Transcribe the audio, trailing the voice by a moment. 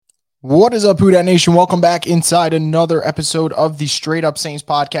What is up, Who Dat Nation? Welcome back inside another episode of the Straight Up Saints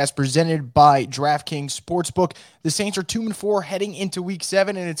podcast presented by DraftKings Sportsbook. The Saints are 2-4 heading into week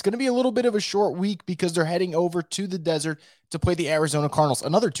 7, and it's going to be a little bit of a short week because they're heading over to the desert to play the Arizona Cardinals,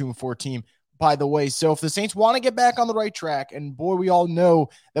 another 2-4 team, by the way. So if the Saints want to get back on the right track, and boy, we all know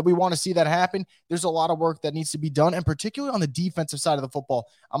that we want to see that happen, there's a lot of work that needs to be done, and particularly on the defensive side of the football.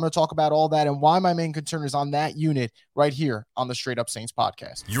 I'm going to talk about all that and why my main concern is on that unit right here on the Straight Up Saints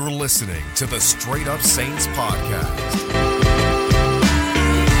podcast. You're listening to the Straight Up Saints podcast.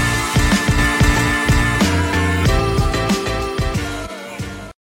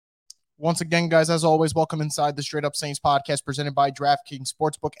 Once again, guys, as always, welcome inside the Straight Up Saints podcast presented by DraftKings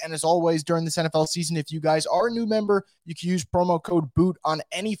Sportsbook. And as always, during this NFL season, if you guys are a new member, you can use promo code BOOT on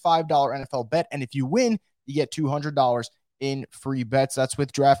any $5 NFL bet. And if you win, you get $200 in free bets. That's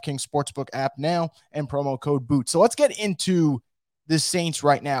with DraftKings Sportsbook app now and promo code BOOT. So let's get into the Saints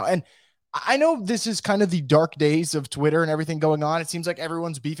right now. And I know this is kind of the dark days of Twitter and everything going on. It seems like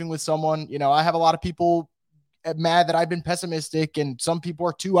everyone's beefing with someone. You know, I have a lot of people mad that I've been pessimistic and some people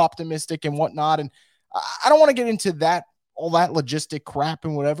are too optimistic and whatnot. And I don't want to get into that, all that logistic crap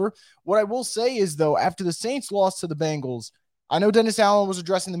and whatever. What I will say is, though, after the Saints lost to the Bengals, I know Dennis Allen was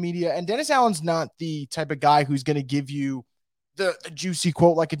addressing the media, and Dennis Allen's not the type of guy who's going to give you the juicy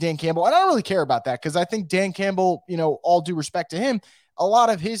quote like a Dan Campbell. And I don't really care about that because I think Dan Campbell, you know, all due respect to him, a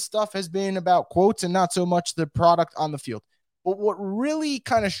lot of his stuff has been about quotes and not so much the product on the field. But what really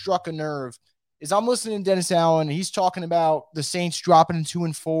kind of struck a nerve is I'm listening to Dennis Allen. He's talking about the Saints dropping in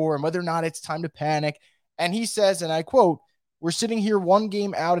 2-4 and whether or not it's time to panic. And he says, and I quote, "We're sitting here one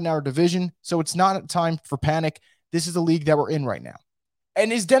game out in our division, so it's not time for panic. This is the league that we're in right now."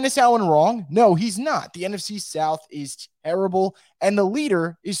 And is Dennis Allen wrong? No, he's not. The NFC South is terrible, and the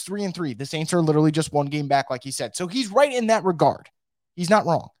leader is 3-3. The Saints are literally just one game back, like he said. So he's right in that regard. He's not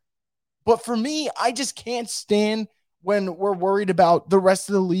wrong. But for me, I just can't stand when we're worried about the rest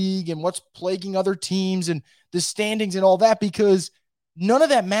of the league and what's plaguing other teams and the standings and all that, because none of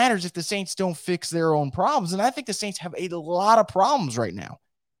that matters if the Saints don't fix their own problems. And I think the Saints have a lot of problems right now.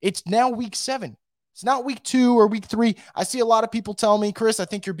 It's now week 7. It's not week 2 or week 3. I see a lot of people tell me, "Chris, I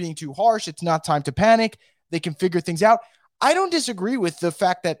think you're being too harsh. It's not time to panic. They can figure things out." I don't disagree with the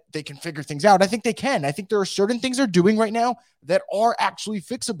fact that they can figure things out. I think they can. I think there are certain things they're doing right now that are actually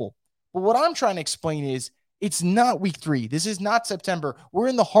fixable. But what I'm trying to explain is, it's not week 3. This is not September. We're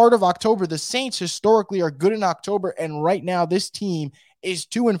in the heart of October. The Saints historically are good in October, and right now this team is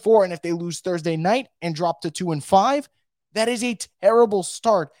 2-4. And if they lose Thursday night and drop to 2-5, that is a terrible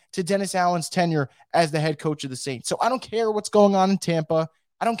start to Dennis Allen's tenure as the head coach of the Saints. So I don't care what's going on in Tampa.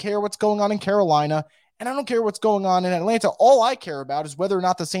 I don't care what's going on in Carolina. And I don't care what's going on in Atlanta. All I care about is whether or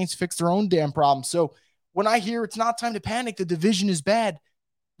not the Saints fix their own damn problems. So when I hear it's not time to panic, the division is bad,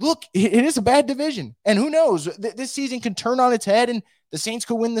 look, it is a bad division. And who knows? This season can turn on its head and the Saints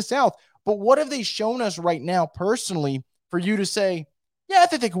could win the South. But what have they shown us right now personally for you to say, yeah, I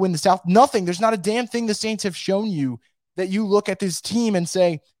think they could win the South? Nothing. There's not a damn thing the Saints have shown you that you look at this team and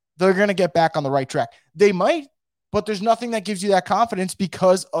say, they're going to get back on the right track. They might, but there's nothing that gives you that confidence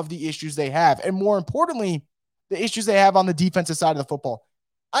because of the issues they have. And more importantly, the issues they have on the defensive side of the football.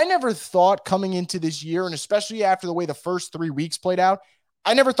 I never thought coming into this year, and especially after the way the first 3 weeks played out,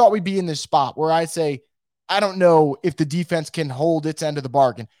 I never thought we'd be in this spot where I say, I don't know if the defense can hold its end of the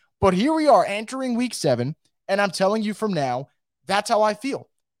bargain. But here we are entering week 7, and I'm telling you from now, that's how I feel.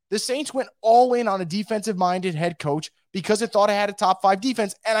 The Saints went all in on a defensive-minded head coach because it thought it had a top 5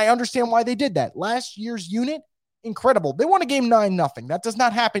 defense, and I understand why they did that. Last year's unit, incredible. They won a game 9-0. That does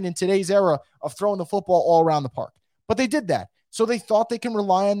not happen in today's era of throwing the football all around the park. But they did that. So they thought they can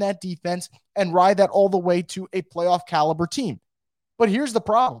rely on that defense and ride that all the way to a playoff caliber team. But here's the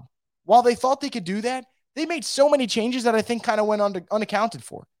problem. While they thought they could do that, they made so many changes that I think kind of went unaccounted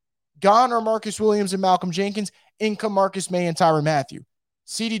for. Gone are Marcus Williams and Malcolm Jenkins. In come Marcus May and Tyrann Mathieu.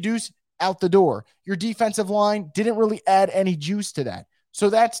 CD Deuce out the door. Your defensive line didn't really add any juice to that.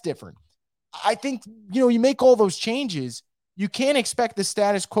 So that's different. I think, you make all those changes. You can't expect the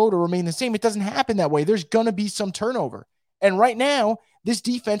status quo to remain the same. It doesn't happen that way. There's going to be some turnover. And right now, this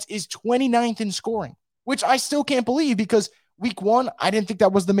defense is 29th in scoring, which I still can't believe because Week 1, I didn't think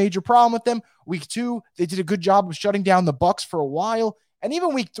that was the major problem with them. Week 2, they did a good job of shutting down the Bucs for a while. And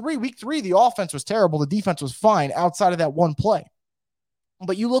even week 3, the offense was terrible. The defense was fine outside of that one play.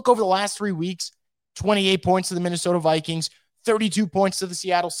 But you look over the last 3 weeks, 28 points to the Minnesota Vikings, 32 points to the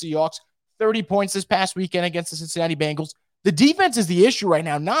Seattle Seahawks, 30 points this past weekend against the Cincinnati Bengals. The defense is the issue right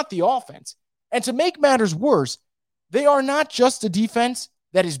now, not the offense. And to make matters worse, they are not just a defense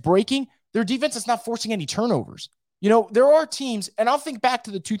that is breaking. Their defense is not forcing any turnovers. There are teams, and I'll think back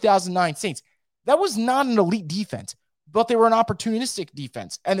to the 2009 Saints. That was not an elite defense, but they were an opportunistic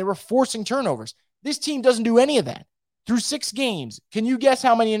defense, and they were forcing turnovers. This team doesn't do any of that. Through 6 games, can you guess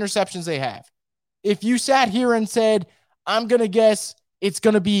how many interceptions they have? If you sat here and said, I'm going to guess it's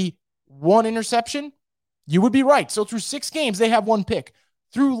going to be 1 interception, you would be right. So through 6 games, they have 1 pick.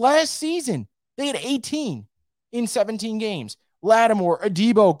 Through last season, they had 18 in 17 games. Lattimore,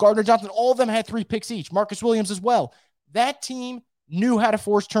 Adebo, Gardner-Johnson, all of them had 3 picks each. Marcus Williams as well. That team knew how to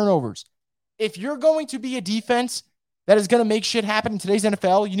force turnovers. If you're going to be a defense that is going to make shit happen in today's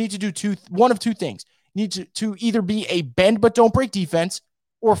NFL, you need to do one of two things. You need to either be a bend but don't break defense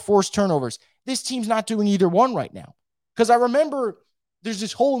or force turnovers. This team's not doing either one right now. Because I remember there's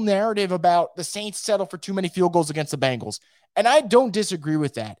this whole narrative about the Saints settle for too many field goals against the Bengals. And I don't disagree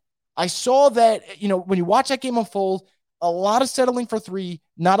with that. I saw that, when you watch that game unfold, a lot of settling for 3,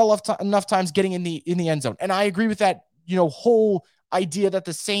 not enough times getting in the end zone. And I agree with that, whole idea that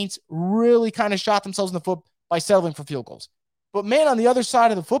the Saints really kind of shot themselves in the foot by settling for field goals. But man, on the other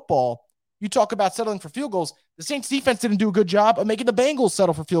side of the football, you talk about settling for field goals. The Saints defense didn't do a good job of making the Bengals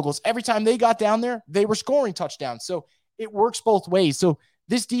settle for field goals. Every time they got down there, they were scoring touchdowns. So it works both ways. So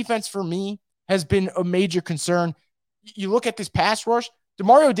this defense for me has been a major concern. You look at this pass rush,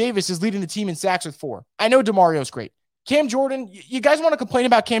 Demario Davis is leading the team in sacks with 4. I know Demario's great. Cam Jordan, you guys want to complain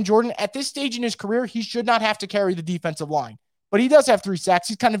about Cam Jordan? At this stage in his career, he should not have to carry the defensive line. But he does have 3 sacks.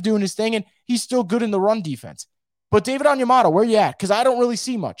 He's kind of doing his thing, and he's still good in the run defense. But David Onyemata, where you at? Because I don't really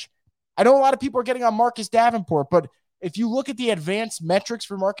see much. I know a lot of people are getting on Marcus Davenport, but if you look at the advanced metrics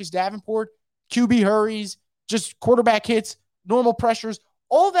for Marcus Davenport, QB hurries, just quarterback hits, normal pressures,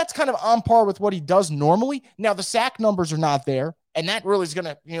 all of that's kind of on par with what he does normally. Now, the sack numbers are not there, and that really is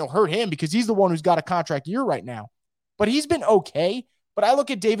going to hurt him because he's the one who's got a contract year right now. But he's been okay. But I look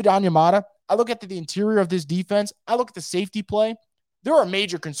at David Onyemata. I look at the interior of this defense. I look at the safety play. There are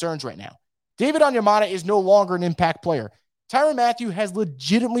major concerns right now. David Onyemata is no longer an impact player. Tyrann Mathieu has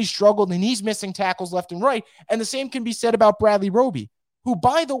legitimately struggled, and he's missing tackles left and right. And the same can be said about Bradley Roby, who,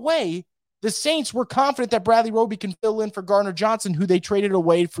 by the way, the Saints were confident that Bradley Roby can fill in for Gardner-Johnson, who they traded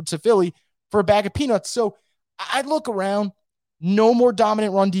away to Philly for a bag of peanuts. So I look around. No more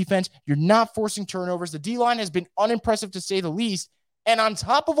dominant run defense. You're not forcing turnovers. The D-line has been unimpressive to say the least. And on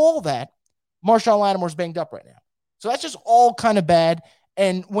top of all that, Marshawn Lattimore's banged up right now. So that's just all kind of bad.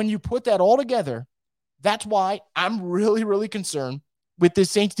 And when you put that all together, that's why I'm really, really concerned with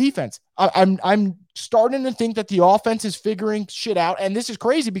this Saints defense. I'm starting to think that the offense is figuring shit out. And this is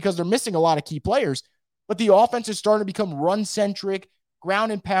crazy because they're missing a lot of key players. But the offense is starting to become run-centric,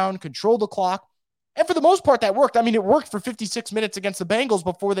 ground and pound, control the clock. And for the most part, that worked. I mean, it worked for 56 minutes against the Bengals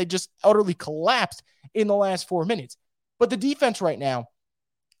before they just utterly collapsed in the last 4 minutes. But the defense right now,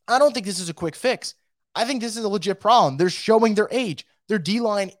 I don't think this is a quick fix. I think this is a legit problem. They're showing their age. Their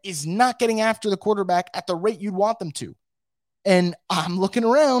D-line is not getting after the quarterback at the rate you'd want them to. And I'm looking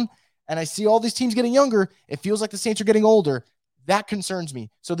around, and I see all these teams getting younger. It feels like the Saints are getting older. That concerns me.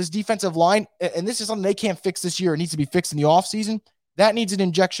 So this defensive line, and this is something they can't fix this year. It needs to be fixed in the offseason. That needs an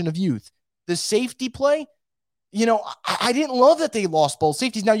injection of youth. The safety play, I didn't love that they lost both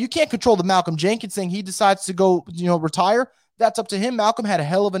safeties. Now, you can't control the Malcolm Jenkins thing. He decides to go, retire. That's up to him. Malcolm had a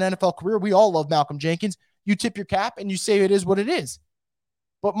hell of an NFL career. We all love Malcolm Jenkins. You tip your cap and you say it is what it is.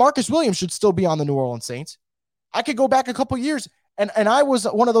 But Marcus Williams should still be on the New Orleans Saints. I could go back a couple years, and I was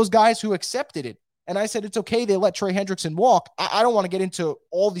one of those guys who accepted it. And I said, it's okay. They let Trey Hendrickson walk. I don't want to get into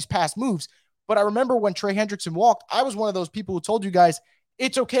all these past moves, but I remember when Trey Hendrickson walked, I was one of those people who told you guys,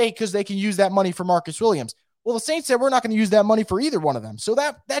 it's okay because they can use that money for Marcus Williams. Well, the Saints said we're not going to use that money for either one of them. So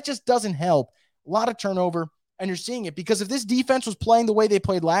that just doesn't help. A lot of turnover, and you're seeing it because if this defense was playing the way they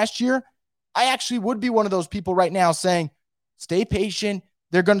played last year, I actually would be one of those people right now saying, stay patient.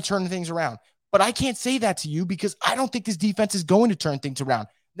 They're going to turn things around. But I can't say that to you because I don't think this defense is going to turn things around.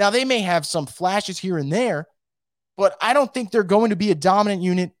 Now, they may have some flashes here and there, but I don't think they're going to be a dominant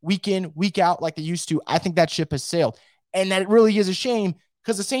unit week in, week out like they used to. I think that ship has sailed. And that really is a shame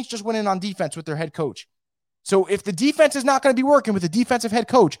because the Saints just went in on defense with their head coach. So if the defense is not going to be working with a defensive head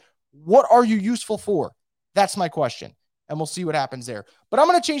coach, what are you useful for? That's my question. And we'll see what happens there. But I'm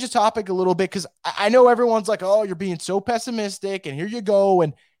going to change the topic a little bit because I know everyone's like, oh, you're being so pessimistic and here you go.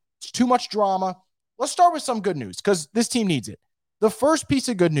 And it's too much drama. Let's start with some good news because this team needs it. The first piece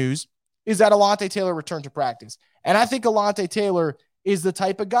of good news is that Alontae Taylor returned to practice. And I think Alontae Taylor is the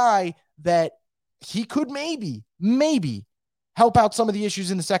type of guy that he could maybe help out some of the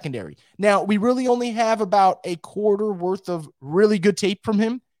issues in the secondary. Now, we really only have about a quarter worth of really good tape from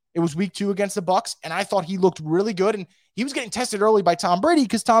him. It was week 2 against the Bucs, and I thought he looked really good. And he was getting tested early by Tom Brady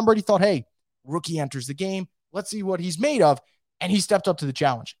because Tom Brady thought, hey, rookie enters the game. Let's see what he's made of. And he stepped up to the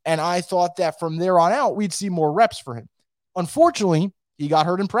challenge. And I thought that from there on out, we'd see more reps for him. Unfortunately, he got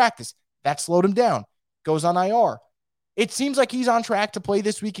hurt in practice. That slowed him down. Goes on IR. It seems like he's on track to play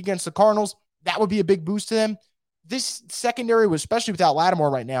this week against the Cardinals. That would be a big boost to them. This secondary, especially without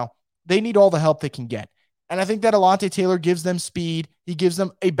Lattimore right now, they need all the help they can get. And I think that Alontae Taylor gives them speed. He gives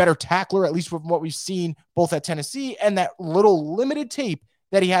them a better tackler, at least from what we've seen both at Tennessee and that little limited tape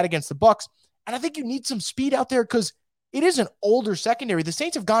that he had against the Bucs. And I think you need some speed out there because it is an older secondary. The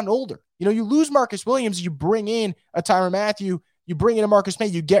Saints have gotten older. You lose Marcus Williams, you bring in a Tyrann Mathieu, you bring in a Marcus May,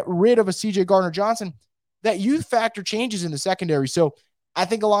 you get rid of a CJ Gardner-Johnson. That youth factor changes in the secondary. So I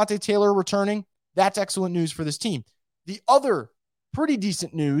think Alontae Taylor returning, that's excellent news for this team. The other pretty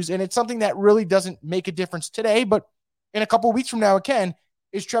decent news, and it's something that really doesn't make a difference today, but in a couple of weeks from now it can,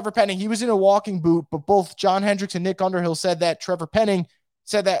 is Trevor Penning. He was in a walking boot, but both John Hendricks and Nick Underhill said that Trevor Penning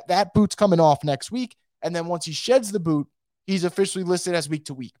said that that boot's coming off next week. And then once he sheds the boot, he's officially listed as week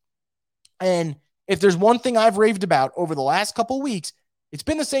to week. And if there's one thing I've raved about over the last couple of weeks, it's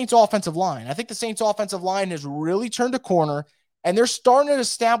been the Saints offensive line. I think the Saints offensive line has really turned a corner, and they're starting to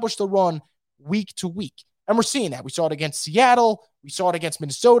establish the run week to week. And we're seeing that. We saw it against Seattle. We saw it against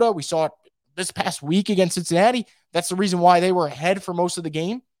Minnesota. We saw it this past week against Cincinnati. That's the reason why they were ahead for most of the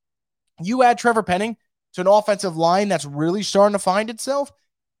game. You add Trevor Penning to an offensive line that's really starting to find itself,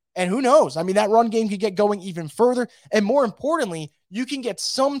 and who knows? I mean, that run game could get going even further. And more importantly, you can get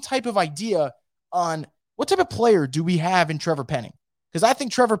some type of idea on what type of player do we have in Trevor Penning. Because I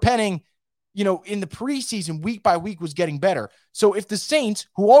think Trevor Penning, in the preseason, week by week, was getting better. So if the Saints,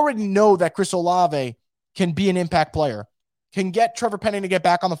 who already know that Chris Olave can be an impact player, can get Trevor Penning to get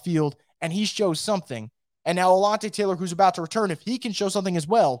back on the field, and he shows something, and now Alontae Taylor, who's about to return, if he can show something as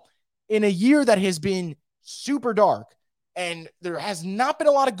well, in a year that has been super dark, and there has not been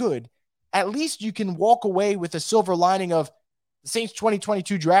a lot of good, at least you can walk away with a silver lining of the Saints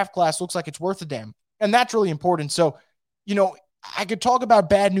 2022 draft class looks like it's worth a damn. And that's really important. So, I could talk about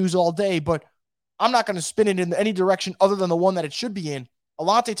bad news all day, but I'm not going to spin it in any direction other than the one that it should be in.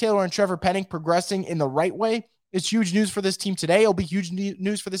 Alontae Taylor and Trevor Penning progressing in the right way is huge news for this team today. It'll be huge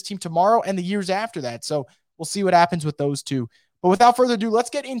news for this team tomorrow and the years after that. So we'll see what happens with those two. But without further ado,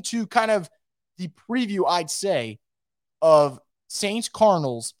 let's get into kind of the preview, I'd say, of Saints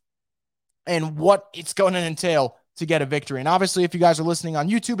Cardinals and what it's going to entail to get a victory. And obviously, if you guys are listening on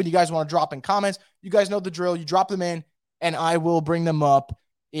YouTube and you guys want to drop in comments, you guys know the drill. You drop them in, and I will bring them up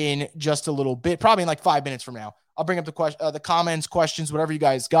in just a little bit, probably in like 5 minutes from now. I'll bring up the comments, questions, whatever you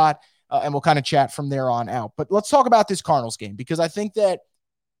guys got, and we'll kind of chat from there on out. But let's talk about this Cardinals game, because I think that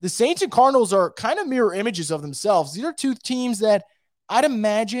the Saints and Cardinals are kind of mirror images of themselves. These are two teams that I'd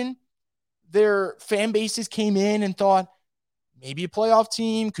imagine their fan bases came in and thought maybe a playoff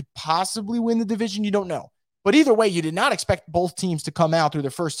team could possibly win the division. You don't know. But either way, you did not expect both teams to come out through their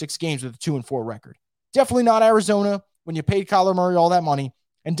first 6 games with a 2-4 record. Definitely not Arizona when you paid Kyler Murray all that money,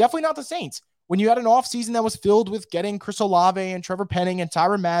 and definitely not the Saints when you had an offseason that was filled with getting Chris Olave and Trevor Penning and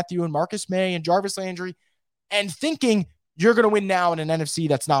Tyrann Mathieu and Marcus May and Jarvis Landry and thinking you're going to win now in an NFC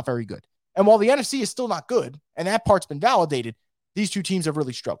that's not very good. And while the NFC is still not good, and that part's been validated, these two teams have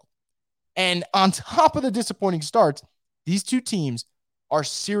really struggled. And on top of the disappointing starts, these two teams are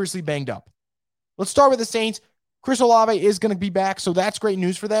seriously banged up. Let's start with the Saints. Chris Olave is going to be back, so that's great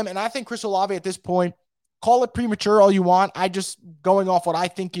news for them. And I think Chris Olave at this point, call it premature all you want. I just going off what I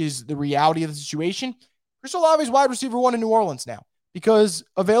think is the reality of the situation. Chris Olave is wide receiver 1 in New Orleans now because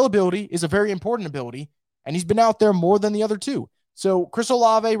availability is a very important ability, and he's been out there more than the other two. So Chris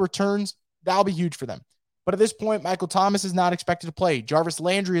Olave returns. That'll be huge for them. But at this point, Michael Thomas is not expected to play. Jarvis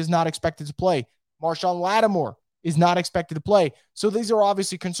Landry is not expected to play. Marshawn Lattimore is not expected to play. So these are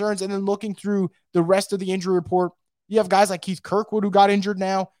obviously concerns. And then looking through the rest of the injury report, you have guys like Keith Kirkwood who got injured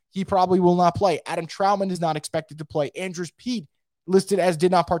now. He probably will not play. Adam Troutman is not expected to play. Andrews Pete listed as did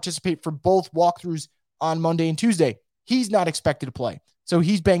not participate for both walkthroughs on Monday and Tuesday. He's not expected to play. So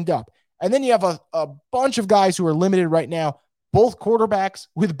he's banged up. And then you have a bunch of guys who are limited right now, both quarterbacks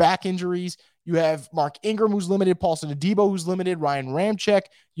with back injuries. You have Mark Ingram, who's limited, Paulson Adebo, who's limited, Ryan Ramczyk.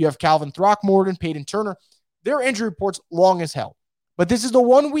 You have Calvin Throckmorton, Peyton Turner. Their injury report's long as hell. But this is the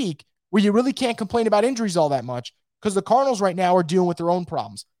 1 week where you really can't complain about injuries all that much because the Cardinals right now are dealing with their own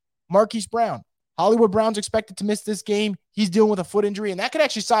problems. Marquise Brown. Hollywood Brown's expected to miss this game. He's dealing with a foot injury, and that could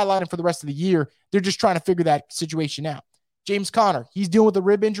actually sideline him for the rest of the year. They're just trying to figure that situation out. James Conner, he's dealing with a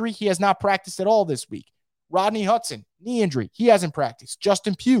rib injury. He has not practiced at all this week. Rodney Hudson, knee injury. He hasn't practiced.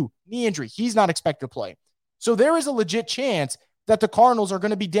 Justin Pugh, knee injury. He's not expected to play. So there is a legit chance that the Cardinals are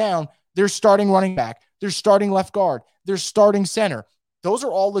going to be down their starting running back, their starting left guard, their starting center. Those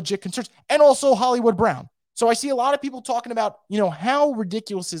are all legit concerns. And also Hollywood Brown. So I see a lot of people talking about, how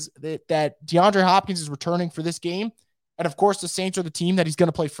ridiculous is that DeAndre Hopkins is returning for this game. And of course, the Saints are the team that he's going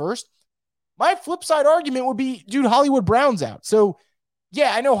to play first. My flip side argument would be, dude, Hollywood Brown's out. So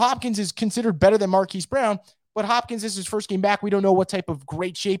yeah, I know Hopkins is considered better than Marquise Brown, but Hopkins is his first game back. We don't know what type of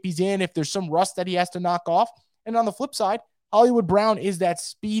great shape he's in, if there's some rust that he has to knock off. And on the flip side, Hollywood Brown is that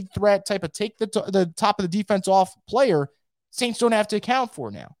speed threat type of take the top of the defense off player Saints don't have to account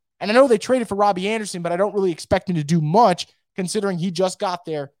for now. And I know they traded for Robbie Anderson, but I don't really expect him to do much considering he just got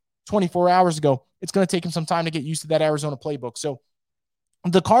there 24 hours ago. It's going to take him some time to get used to that Arizona playbook. So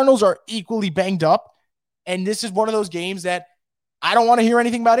the Cardinals are equally banged up, and this is one of those games that I don't want to hear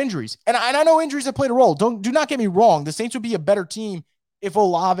anything about injuries. And I know injuries have played a role. Do not get me wrong. The Saints would be a better team if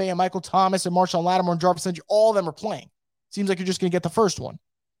Olave and Michael Thomas and Marshawn Lattimore and Jarvis Landry, all of them are playing. Seems like you're just going to get the first one.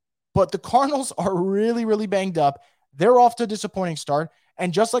 But the Cardinals are really, really banged up. They're off to a disappointing start.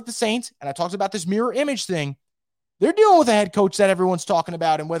 And just like the Saints, and I talked about this mirror image thing, they're dealing with a head coach that everyone's talking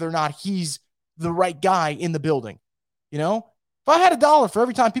about and whether or not he's the right guy in the building. If I had $1 for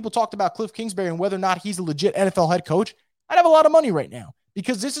every time people talked about Cliff Kingsbury and whether or not he's a legit NFL head coach, I'd have a lot of money right now,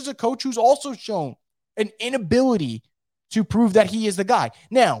 because this is a coach who's also shown an inability to prove that he is the guy.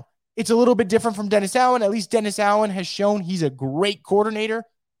 Now, it's a little bit different from Dennis Allen. At least Dennis Allen has shown he's a great coordinator.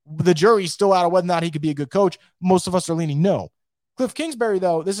 The jury's still out of whether or not he could be a good coach. Most of us are leaning no. Cliff Kingsbury,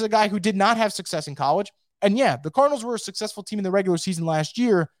 though, this is a guy who did not have success in college. And yeah, the Cardinals were a successful team in the regular season last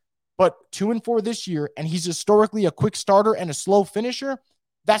year, but 2-4 this year, and he's historically a quick starter and a slow finisher.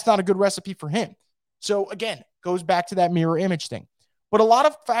 That's not a good recipe for him. So again, goes back to that mirror image thing. But a lot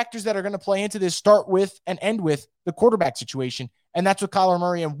of factors that are going to play into this start with and end with the quarterback situation, and that's with Kyler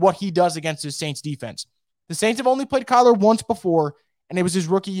Murray and what he does against his Saints defense. The Saints have only played Kyler once before, and it was his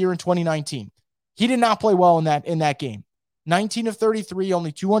rookie year in 2019. He did not play well in that game. 19 of 33,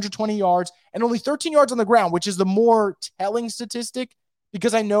 only 220 yards, and only 13 yards on the ground, which is the more telling statistic,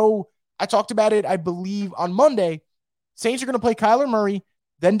 because I know I talked about it, I believe, on Monday. Saints are going to play Kyler Murray,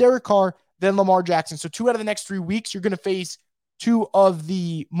 then Derek Carr, then Lamar Jackson. So 2 out of the next 3 weeks, you're going to face 2 of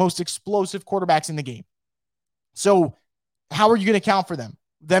the most explosive quarterbacks in the game. So how are you going to account for them?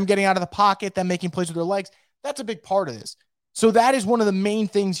 Them getting out of the pocket, them making plays with their legs. That's a big part of this. So that is one of the main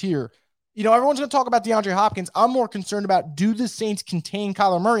things here. Everyone's going to talk about DeAndre Hopkins. I'm more concerned about, do the Saints contain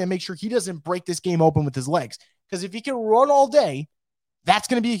Kyler Murray and make sure he doesn't break this game open with his legs? Because if he can run all day, that's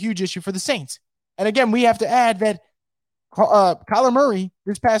going to be a huge issue for the Saints. And again, we have to add that Kyler Murray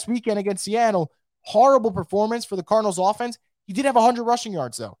this past weekend against Seattle, horrible performance for the Cardinals offense. He did have 100 rushing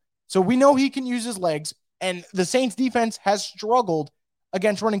yards, though. So we know he can use his legs, and the Saints defense has struggled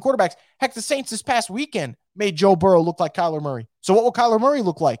against running quarterbacks. Heck, the Saints this past weekend made Joe Burrow look like Kyler Murray. So what will Kyler Murray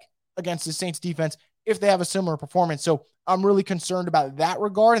look like against the Saints defense if they have a similar performance? So I'm really concerned about that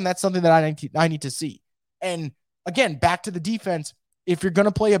regard, and that's something that I need to see. And again, back to the defense, if you're going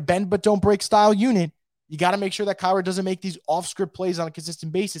to play a bend but don't break style unit, you got to make sure that Kyler doesn't make these off-script plays on a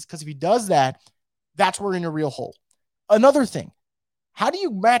consistent basis, because if he does that, that's where we're in a real hole. Another thing, how do you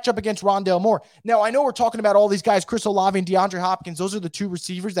match up against Rondale Moore? Now, I know we're talking about all these guys, Chris Olave and DeAndre Hopkins. Those are the 2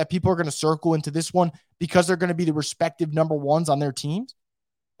 receivers that people are going to circle into this one because they're going to be the respective number ones on their teams.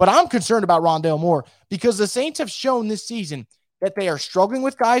 But I'm concerned about Rondale Moore because the Saints have shown this season that they are struggling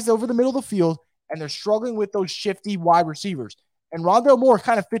with guys over the middle of the field, and they're struggling with those shifty wide receivers. And Rondale Moore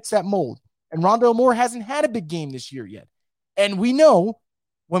kind of fits that mold. And Rondale Moore hasn't had a big game this year yet. And we know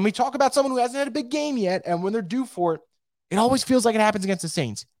when we talk about someone who hasn't had a big game yet and when they're due for it, it always feels like it happens against the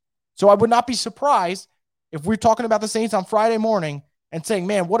Saints. So I would not be surprised if we're talking about the Saints on Friday morning and saying,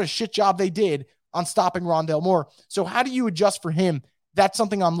 man, what a shit job they did on stopping Rondale Moore. So how do you adjust for him? That's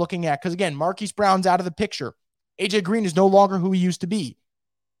something I'm looking at. Because again, Marquise Brown's out of the picture. AJ Green is no longer who he used to be.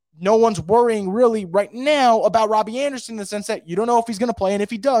 No one's worrying really right now about Robbie Anderson in the sense that you don't know if he's going to play. And if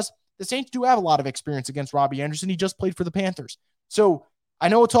he does, the Saints do have a lot of experience against Robbie Anderson. He just played for the Panthers. So I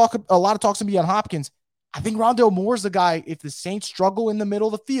know a lot of talk's going to be on Hopkins. I think Rondale Moore is the guy, if the Saints struggle in the middle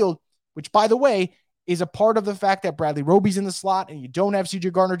of the field, which, by the way, is a part of the fact that Bradley Roby's in the slot and you don't have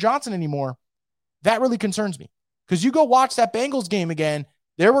C.J. Gardner-Johnson anymore, that really concerns me. Because you go watch that Bengals game again,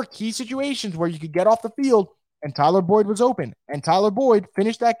 there were key situations where you could get off the field and Tyler Boyd was open. And Tyler Boyd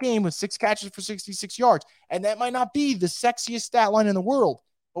finished that game with 6 catches for 66 yards. And that might not be the sexiest stat line in the world,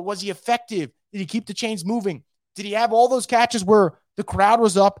 but was he effective? Did he keep the chains moving? Did he have all those catches where the crowd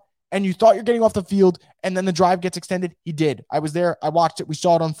was up and you thought you're getting off the field and then the drive gets extended? He did. I was there. I watched it. We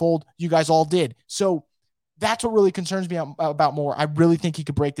saw it unfold. You guys all did. So that's what really concerns me about Moore. I really think he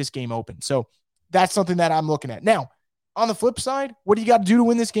could break this game open. So that's something that I'm looking at. Now, on the flip side, what do you got to do to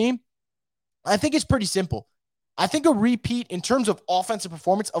win this game? I think it's pretty simple. I think a repeat in terms of offensive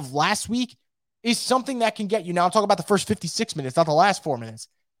performance of last week is something that can get you. Now I'm talking about the first 56 minutes, not the last 4 minutes.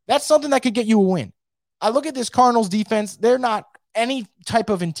 That's something that could get you a win. I look at this Cardinals defense. They're not any type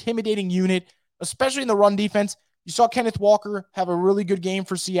of intimidating unit, especially in the run defense. You saw Kenneth Walker have a really good game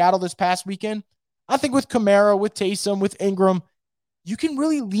for Seattle this past weekend. I think with Kamara, with Taysom, with Ingram, you can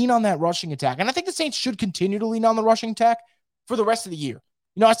really lean on that rushing attack. And I think the Saints should continue to lean on the rushing attack for the rest of the year.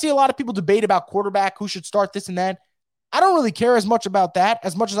 I see a lot of people debate about quarterback, who should start this and that. I don't really care as much about that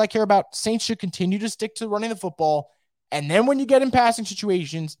as much as I care about Saints should continue to stick to running the football. And then when you get in passing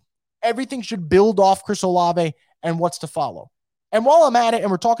situations, everything should build off Chris Olave and what's to follow. And while I'm at it and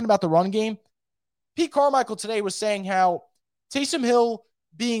we're talking about the run game, Pete Carmichael today was saying how Taysom Hill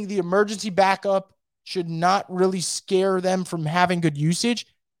being the emergency backup should not really scare them from having good usage.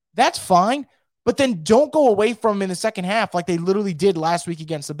 That's fine. But then don't go away from him in the second half like they literally did last week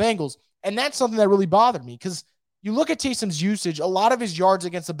against the Bengals. And that's something that really bothered me because you look at Taysom's usage, a lot of his yards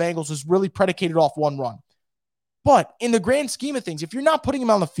against the Bengals was really predicated off one run. But in the grand scheme of things, if you're not putting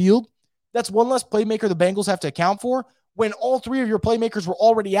him on the field, that's one less playmaker the Bengals have to account for when all three of your playmakers were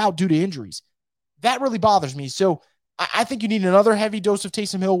already out due to injuries. That really bothers me. So I think you need another heavy dose of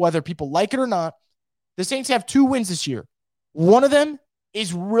Taysom Hill, whether people like it or not. The Saints have 2 wins this year. One of them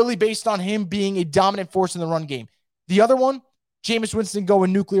is really based on him being a dominant force in the run game. The other one, Jameis Winston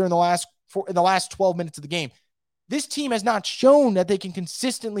going nuclear in the last 12 minutes of the game. This team has not shown that they can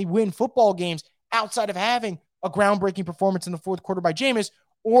consistently win football games outside of having a groundbreaking performance in the fourth quarter by Jameis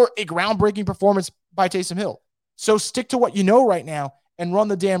or a groundbreaking performance by Taysom Hill. So stick to what you know right now and run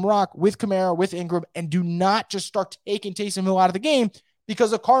the damn rock with Kamara, with Ingram, and do not just start taking Taysom Hill out of the game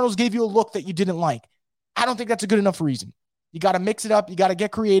because the Cardinals gave you a look that you didn't like. I don't think that's a good enough reason. You got to mix it up. You got to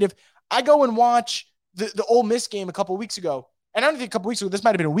get creative. I go and watch the Ole Miss game a couple of weeks ago. And I don't think a couple of weeks ago, this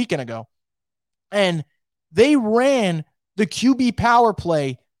might have been a weekend ago. And they ran the QB power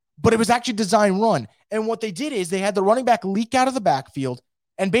play, but it was actually design run. And what they did is they had the running back leak out of the backfield.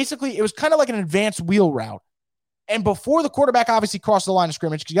 And basically it was kind of like an advanced wheel route. And before the quarterback obviously crossed the line of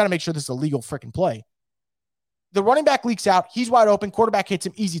scrimmage, because you got to make sure this is a legal freaking play, the running back leaks out. He's wide open. Quarterback hits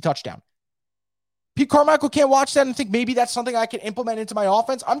him. Easy touchdown. Pete Carmichael can't watch that and think maybe that's something I can implement into my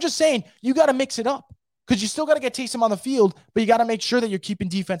offense. I'm just saying you got to mix it up because you still got to get Taysom on the field, but you got to make sure that you're keeping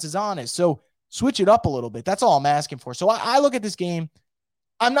defenses honest. So switch it up a little bit. That's all I'm asking for. So I look at this game.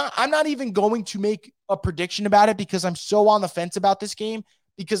 I'm not even going to make a prediction about it because I'm so on the fence about this game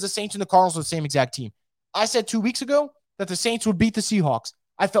because the Saints and the Cardinals are the same exact team. I said 2 weeks ago that the Saints would beat the Seahawks.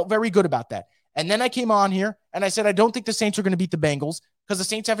 I felt very good about that. And then I came on here and I said, I don't think the Saints are going to beat the Bengals because the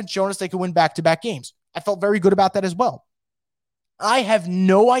Saints haven't shown us they can win back-to-back games. I felt very good about that as well. I have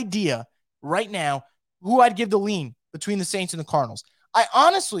no idea right now who I'd give the lean between the Saints and the Cardinals. I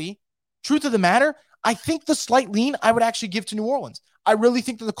honestly, truth of the matter, I think the slight lean I would actually give to New Orleans. I really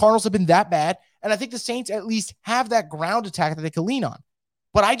think that the Cardinals have been that bad, and I think the Saints at least have that ground attack that they can lean on.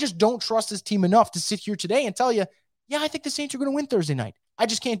 But I just don't trust this team enough to sit here today and tell you, yeah, I think the Saints are going to win Thursday night. I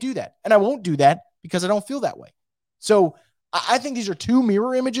just can't do that. And I won't do that because I don't feel that way. So I think these are two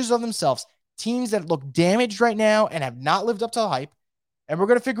mirror images of themselves. Teams that look damaged right now and have not lived up to the hype. And we're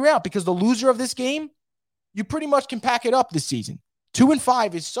going to figure out because the loser of this game, you pretty much can pack it up this season.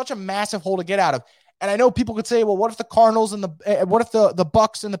 2-5 is such a massive hole to get out of. And I know people could say, well, what if the Cardinals and what if the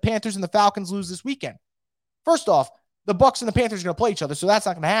Bucks and the Panthers and the Falcons lose this weekend? First off, the Bucks and the Panthers are going to play each other, so that's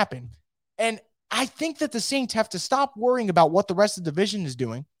not going to happen. And I think that the Saints have to stop worrying about what the rest of the division is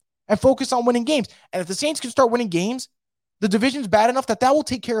doing and focus on winning games. And if the Saints can start winning games, the division's bad enough that will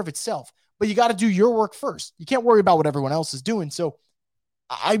take care of itself. But you got to do your work first. You can't worry about what everyone else is doing. So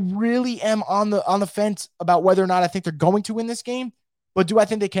I really am on the fence about whether or not I think they're going to win this game. But do I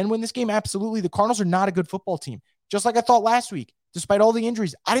think they can win this game? Absolutely. The Cardinals are not a good football team. Just like I thought last week, despite all the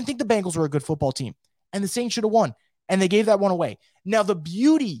injuries, I didn't think the Bengals were a good football team. And the Saints should have won. And they gave that one away. Now, the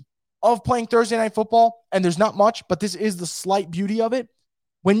beauty of playing Thursday Night Football, and there's not much, but this is the slight beauty of it.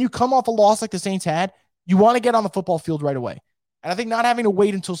 When you come off a loss like the Saints had, you want to get on the football field right away. And I think not having to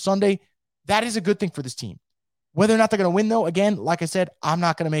wait until Sunday, that is a good thing for this team. Whether or not they're going to win, though, again, like I said, I'm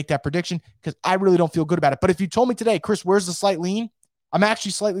not going to make that prediction because I really don't feel good about it. But if you told me today, Chris, where's the slight lean? I'm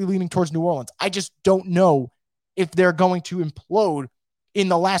actually slightly leaning towards New Orleans. I just don't know if they're going to implode in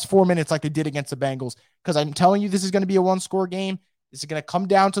the last 4 minutes like they did against the Bengals because I'm telling you this is going to be a one-score game. This is going to come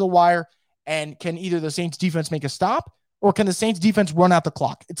down to the wire, and can either the Saints defense make a stop or can the Saints defense run out the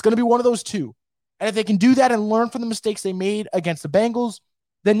clock? It's going to be one of those two. And if they can do that and learn from the mistakes they made against the Bengals,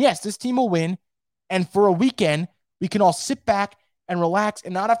 then yes, this team will win. And for a weekend, we can all sit back and relax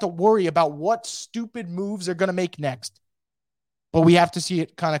and not have to worry about what stupid moves they're going to make next. But we have to see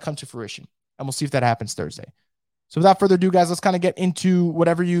it kind of come to fruition. And we'll see if that happens Thursday. So without further ado, guys, let's kind of get into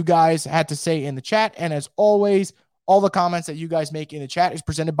whatever you guys had to say in the chat. And as always, all the comments that you guys make in the chat is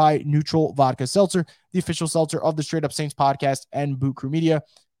presented by Neutral Vodka Seltzer, the official seltzer of the Straight Up Saints podcast and Boot Crew Media.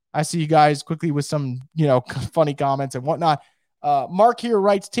 I see you guys quickly with some, funny comments and whatnot. Mark here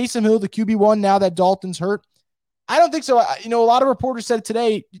writes, Taysom Hill, the QB1, now that Dalton's hurt. I don't think so. A lot of reporters said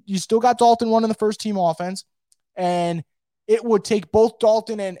today, you still got Dalton 1 in the first team offense, and it would take both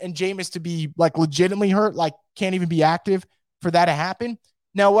Dalton and Jameis to be like legitimately hurt, like can't even be active for that to happen.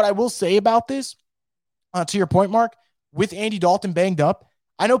 Now, what I will say about this, to your point, Mark, with Andy Dalton banged up,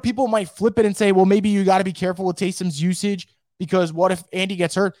 I know people might flip it and say, well, maybe you got to be careful with Taysom's usage because what if Andy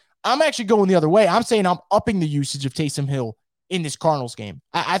gets hurt? I'm actually going the other way. I'm saying I'm upping the usage of Taysom Hill in this Cardinals game.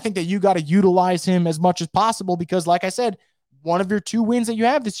 I think that you got to utilize him as much as possible because, like I said, one of your 2 wins that you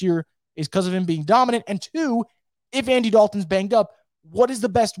have this year is because of him being dominant. And 2, if Andy Dalton's banged up, what is the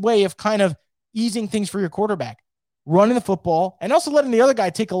best way of kind of easing things for your quarterback? Running the football and also letting the other guy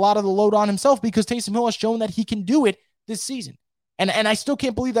take a lot of the load on himself because Taysom Hill has shown that he can do it this season. And I still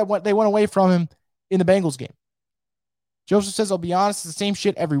can't believe that they went away from him in the Bengals game. Joseph says, I'll be honest, it's the same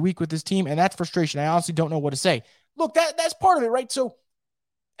shit every week with this team, and that's frustration. I honestly don't know what to say. Look, that's part of it, right? So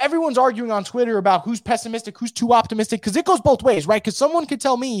everyone's arguing on Twitter about who's pessimistic, who's too optimistic, because it goes both ways, right? Because someone could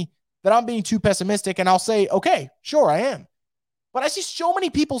tell me that I'm being too pessimistic, and I'll say, okay, sure, I am. But I see so many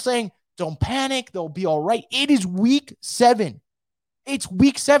people saying, don't panic, they'll be all right. It is week 7. It's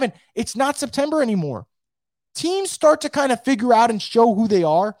week 7. It's not September anymore. Teams start to kind of figure out and show who they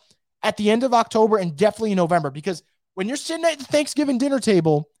are at the end of October and definitely in November, because when you're sitting at the Thanksgiving dinner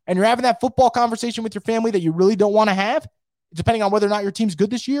table and you're having that football conversation with your family that you really don't want to have, depending on whether or not your team's good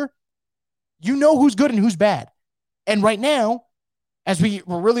this year, you know who's good and who's bad. And right now, as we're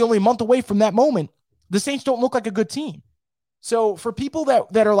really only a month away from that moment, the Saints don't look like a good team. So for people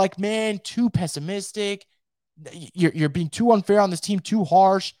that are like, man, too pessimistic, you're being too unfair on this team, too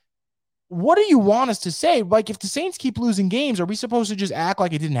harsh, what do you want us to say? Like, if the Saints keep losing games, are we supposed to just act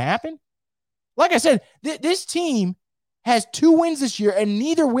like it didn't happen? Like I said, this team has 2 wins this year, and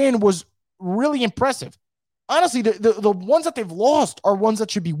neither win was really impressive. Honestly, the ones that they've lost are ones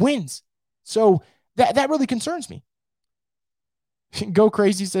that should be wins. So that really concerns me. Go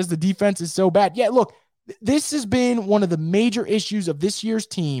Crazy says the defense is so bad. Yeah, look, this has been one of the major issues of this year's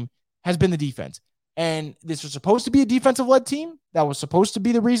team has been the defense. And this was supposed to be a defensive-led team. That was supposed to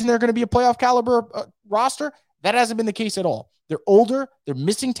be the reason they're going to be a playoff caliber roster. That hasn't been the case at all. They're older. They're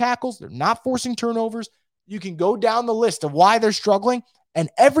missing tackles. They're not forcing turnovers. You can go down the list of why they're struggling, and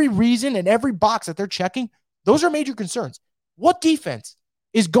every reason and every box that they're checking, those are major concerns. What defense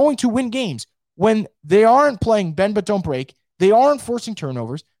is going to win games when they aren't playing bend but don't break, they aren't forcing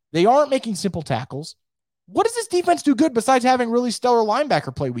turnovers, they aren't making simple tackles? What does this defense do good besides having really stellar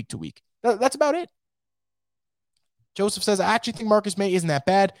linebacker play week to week? That's about it. Joseph says, I actually think Marcus May isn't that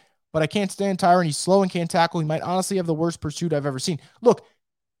bad, but I can't stand Tyron. He's slow and can't tackle. He might honestly have the worst pursuit I've ever seen. Look,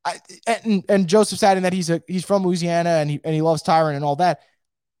 and Joseph's adding that he's from Louisiana and he loves Tyron and all that.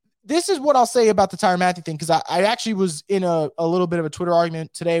 This is what I'll say about the Tyrann Mathieu thing, because I actually was in a little bit of a Twitter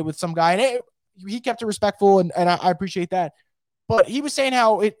argument today with some guy, and he kept it respectful, and I appreciate that. But he was saying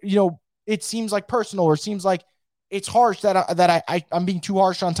how it seems like personal, or it seems like it's harsh that I'm being too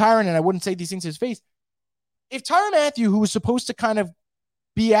harsh on Tyrann, and I wouldn't say these things to his face. If Tyrann Mathieu, who was supposed to kind of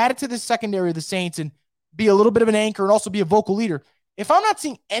be added to the secondary of the Saints and be a little bit of an anchor and also be a vocal leader, if I'm not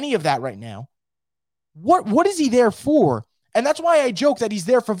seeing any of that right now, what is he there for? And that's why I joke that he's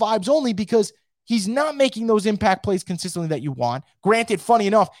there for vibes only, because he's not making those impact plays consistently that you want. Granted, funny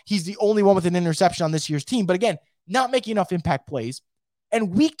enough, he's the only one with an interception on this year's team. But again, not making enough impact plays.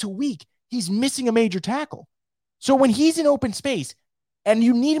 And week to week, he's missing a major tackle. So when he's in open space and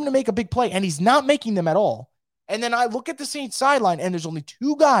you need him to make a big play and he's not making them at all, and then I look at the Saints sideline and there's only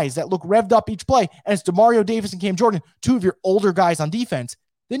 2 guys that look revved up each play, and it's DeMario Davis and Cam Jordan, 2 of your older guys on defense,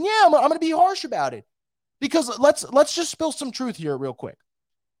 then yeah, I'm going to be harsh about it. Because let's just spill some truth here real quick.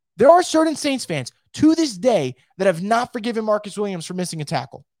 There are certain Saints fans to this day that have not forgiven Marcus Williams for missing a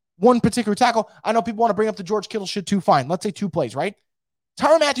tackle. One particular tackle, I know people want to bring up the George Kittle shit too, fine. Let's say 2 plays, right?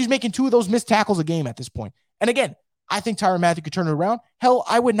 Tyrann Mathieu's making 2 of those missed tackles a game at this point. And again, I think Tyrann Mathieu could turn it around. Hell,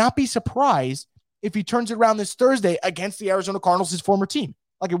 I would not be surprised if he turns it around this Thursday against the Arizona Cardinals, his former team.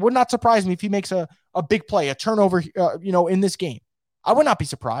 Like, it would not surprise me if he makes a big play, a turnover, in this game. I would not be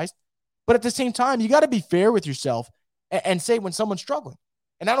surprised. But at the same time, you got to be fair with yourself and say when someone's struggling.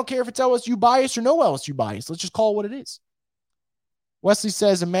 And I don't care if it's LSU bias or no LSU bias. Let's just call it what it is. Wesley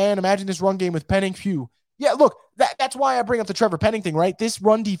says, man, imagine this run game with Penning. Phew. Yeah, look, that's why I bring up the Trevor Penning thing, right? This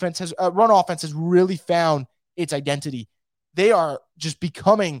run offense has really found its identity. They are just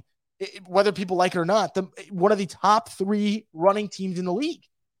becoming whether people like it or not, one of the top 3 running teams in the league.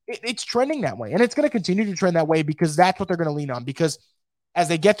 It's trending that way, and it's going to continue to trend that way because that's what they're going to lean on. Because as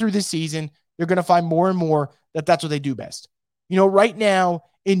they get through this season, they're going to find more and more that that's what they do best. Right now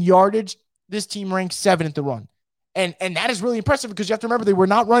in yardage, this team ranks 7th at the run. And that is really impressive because you have to remember they were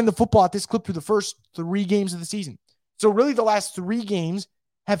not running the football at this clip through the first 3 games of the season. So really the last 3 games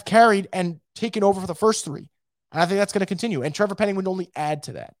have carried and taken over for the first 3. And I think that's going to continue. And Trevor Penning would only add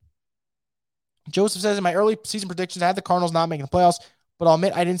to that. Joseph says, in my early season predictions, I had the Cardinals not making the playoffs, but I'll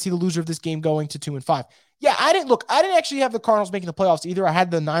admit I didn't see the loser of this game going to 2-5. Yeah, I didn't actually have the Cardinals making the playoffs either. I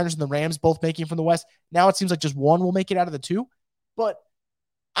had the Niners and the Rams both making from the West. Now it seems like just one will make it out of the 2. But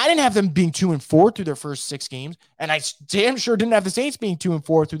I didn't have them being 2-4 through their first 6 games. And I damn sure didn't have the Saints being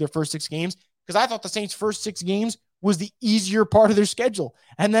 2-4 through their first 6 games because I thought the Saints' first 6 games was the easier part of their schedule.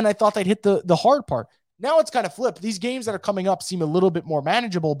 And then I thought they'd hit the hard part. Now it's kind of flipped. These games that are coming up seem a little bit more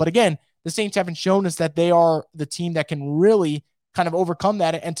manageable. But again, the Saints haven't shown us that they are the team that can really kind of overcome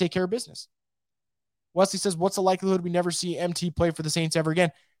that and take care of business. Wesley says, what's the likelihood we never see MT play for the Saints ever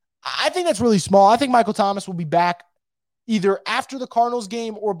again? I think that's really small. I think Michael Thomas will be back either after the Cardinals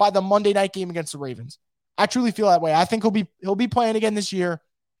game or by the Monday night game against the Ravens. I truly feel that way. I think he'll be playing again this year.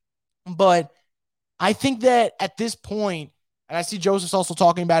 But I think that at this point, and I see Joseph's also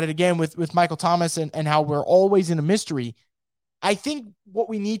talking about it again with Michael Thomas and how we're always in a mystery. I think what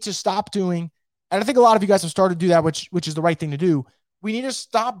we need to stop doing, and I think a lot of you guys have started to do that, which is the right thing to do. We need to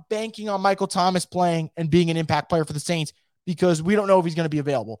stop banking on Michael Thomas playing and being an impact player for the Saints because we don't know if he's going to be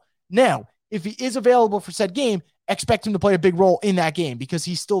available. Now, if he is available for said game, expect him to play a big role in that game because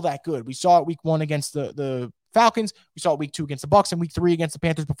he's still that good. We saw it week 1 against the Falcons. We saw it week 2 against the Bucs and week 3 against the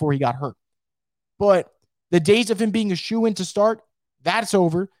Panthers before he got hurt. But the days of him being a shoo-in to start, that's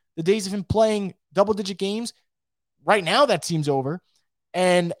over. The days of him playing double-digit games, right now that seems over.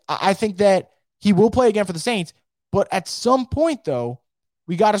 And I think that he will play again for the Saints. But at some point, though,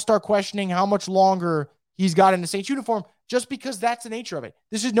 we got to start questioning how much longer he's got in the Saints uniform just because that's the nature of it.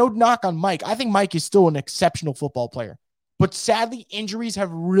 This is no knock on Mike. I think Mike is still an exceptional football player. But sadly, injuries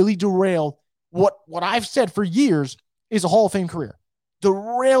have really derailed what I've said for years is a Hall of Fame career.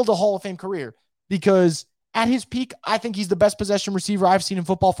 Derailed a Hall of Fame career because at his peak, I think he's the best possession receiver I've seen in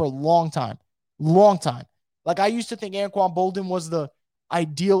football for a long time. Long time. Like I used to think Anquan Boldin was the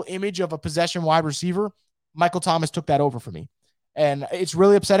ideal image of a possession wide receiver. Michael Thomas took that over for me. And it's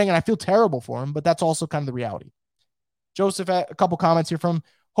really upsetting, and I feel terrible for him, but that's also kind of the reality. Joseph, a couple comments here from,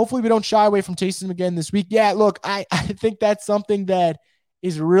 hopefully we don't shy away from chasing him again this week. Yeah, look, I think that's something that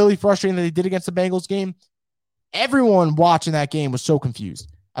is really frustrating that they did against the Bengals game. Everyone watching that game was so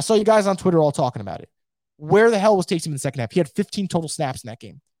confused. I saw you guys on Twitter all talking about it. Where the hell was Taysom in the second half? He had 15 total snaps in that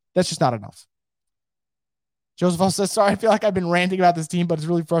game. That's just not enough. Joseph also says, sorry, I feel like I've been ranting about this team, but it's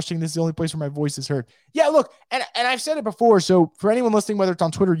really frustrating. This is the only place where my voice is heard. Yeah, look, and I've said it before, so for anyone listening, whether it's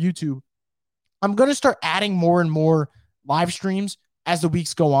on Twitter or YouTube, I'm going to start adding more and more live streams as the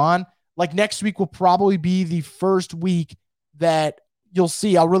weeks go on. Like next week will probably be the first week that you'll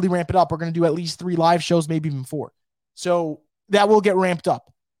see I'll really ramp it up. We're going to do at least 3 live shows, maybe even 4. So that will get ramped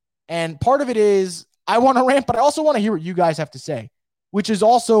up. And part of it is I want to ramp, but I also want to hear what you guys have to say, which is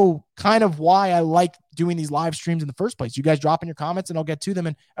also kind of why I like doing these live streams in the first place. You guys drop in your comments and I'll get to them.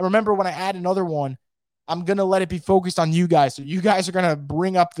 And remember, when I add another one, I'm going to let it be focused on you guys. So you guys are going to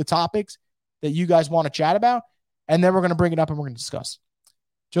bring up the topics that you guys want to chat about, and then we're going to bring it up and we're going to discuss.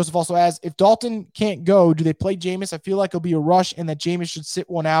 Joseph also asks, if Dalton can't go, do they play Jameis? I feel like it'll be a rush and that Jameis should sit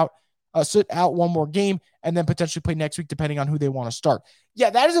out one more game and then potentially play next week, depending on who they want to start. Yeah,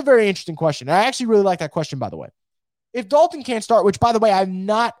 that is a very interesting question. I actually really like that question, by the way. If Dalton can't start, which, by the way, I've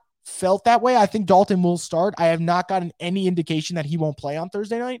not felt that way. I think Dalton will start. I have not gotten any indication that he won't play on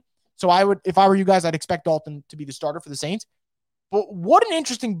Thursday night. So I would, if I were you guys, I'd expect Dalton to be the starter for the Saints. But what an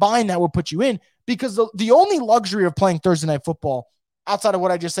interesting bind that would put you in, because the only luxury of playing Thursday night football, outside of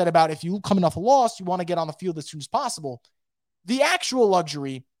what I just said about if you coming off a loss, you want to get on the field as soon as possible, the actual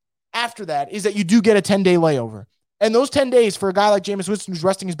luxury after that is that you do get a 10-day layover. And those 10 days for a guy like Jameis Winston who's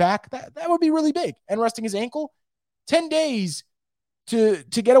resting his back, that would be really big. And resting his ankle, 10 days to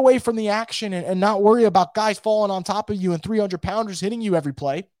get away from the action and not worry about guys falling on top of you and 300-pounders hitting you every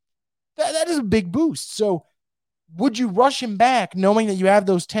play, that is a big boost. So would you rush him back knowing that you have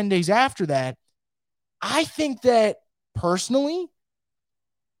those 10 days after that? I think that personally,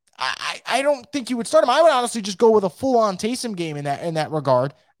 I don't think you would start him. I would honestly just go with a full-on Taysom game in that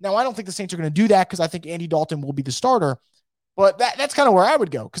regard. Now, I don't think the Saints are going to do that because I think Andy Dalton will be the starter. But that's kind of where I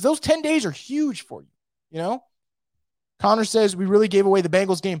would go, because those 10 days are huge for you, you know? Connor says, we really gave away the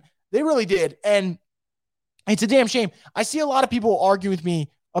Bengals game. They really did. And it's a damn shame. I see a lot of people argue with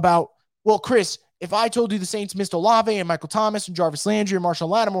me about, well, Chris, if I told you the Saints missed Olave and Michael Thomas and Jarvis Landry and Marshall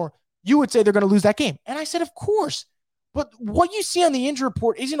Lattimore, you would say they're going to lose that game. And I said, of course. But what you see on the injury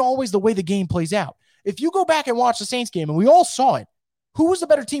report isn't always the way the game plays out. If you go back and watch the Saints game, and we all saw it, who was the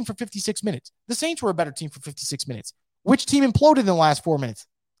better team for 56 minutes? The Saints were a better team for 56 minutes. Which team imploded in the last 4 minutes?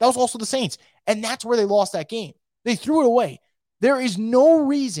 That was also the Saints. And that's where they lost that game. They threw it away. There is no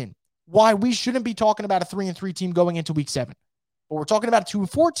reason why we shouldn't be talking about a 3-3 team going into week 7. But we're talking about a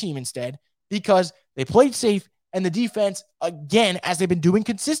 2-4 team instead because they played safe and the defense, again, as they've been doing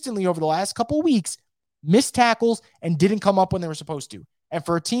consistently over the last couple of weeks, missed tackles and didn't come up when they were supposed to. And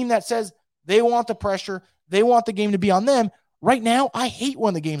for a team that says they want the pressure, they want the game to be on them, right now, I hate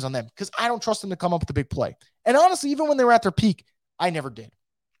when the game's on them because I don't trust them to come up with a big play. And honestly, even when they were at their peak, I never did.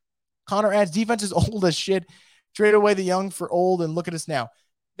 Connor adds, defense is old as shit. Trade away the young for old, and look at us now.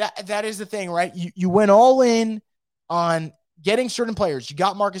 That is the thing, right? You went all in on getting certain players. You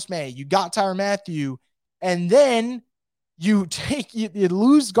got Marcus May, you got Tyrann Mathieu, and then you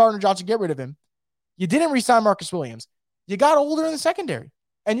lose Gardner Johnson, get rid of him. You didn't re-sign Marcus Williams. You got older in the secondary,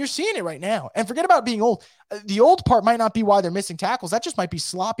 and you're seeing it right now. And forget about being old. The old part might not be why they're missing tackles. That just might be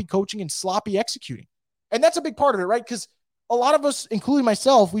sloppy coaching and sloppy executing. And that's a big part of it, right? Because a lot of us, including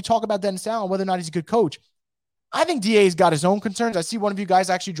myself, we talk about Dennis Allen, whether or not he's a good coach. I think DA's got his own concerns. I see one of you guys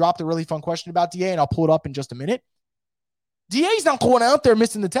actually dropped a really fun question about DA, and I'll pull it up in just a minute. DA's not going out there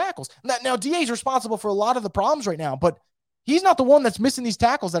missing the tackles. Now DA's responsible for a lot of the problems right now, but he's not the one that's missing these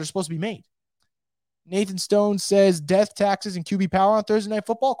tackles that are supposed to be made. Nathan Stone says death, taxes, and QB power on Thursday Night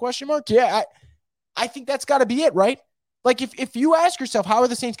Football, ? Yeah, I think that's got to be it, right? Like if you ask yourself, how are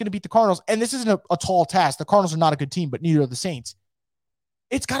the Saints going to beat the Cardinals? And this isn't a tall task. The Cardinals are not a good team, but neither are the Saints.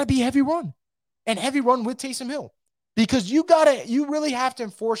 It's got to be heavy run. And heavy run with Taysom Hill. Because you really have to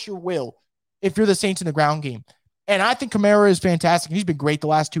enforce your will if you're the Saints in the ground game. And I think Kamara is fantastic. He's been great the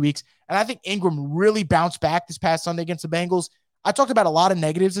last 2 weeks. And I think Ingram really bounced back this past Sunday against the Bengals. I talked about a lot of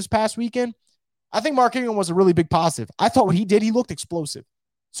negatives this past weekend. I think Mark Ingram was a really big positive. I thought what he did, he looked explosive.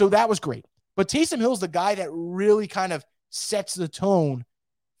 So that was great. But Taysom Hill's the guy that really kind of sets the tone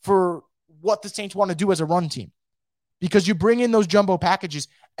for what the Saints want to do as a run team. Because you bring in those jumbo packages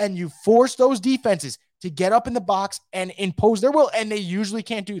and you force those defenses to get up in the box and impose their will, and they usually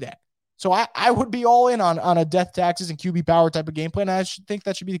can't do that. So I would be all in on a death, taxes, and QB power type of game plan. I think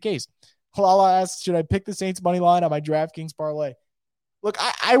that should be the case. Lala asks, should I pick the Saints money line on my DraftKings parlay? Look,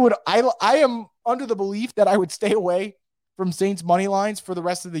 I am under the belief that I would stay away from Saints money lines for the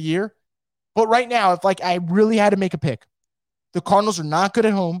rest of the year. But right now, if I really had to make a pick, the Cardinals are not good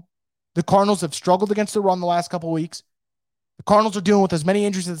at home. The Cardinals have struggled against the run the last couple of weeks. The Cardinals are dealing with as many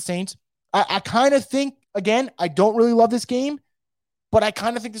injuries as the Saints. I kind of think, again, I don't really love this game, but I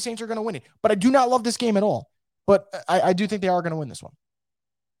kind of think the Saints are going to win it. But I do not love this game at all. But I do think they are going to win this one.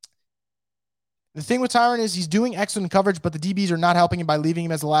 The thing with Tyrann is he's doing excellent coverage, but the DBs are not helping him by leaving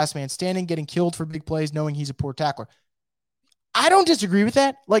him as the last man standing, getting killed for big plays, knowing he's a poor tackler. I don't disagree with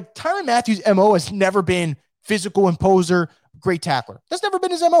that. Like, Tyrann Mathieu's MO has never been physical imposer, great tackler. That's never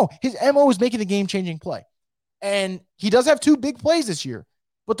been his MO. His MO is making the game-changing play. And he does have 2 big plays this year.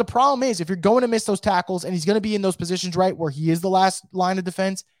 But the problem is, if you're going to miss those tackles and he's going to be in those positions, right, where he is the last line of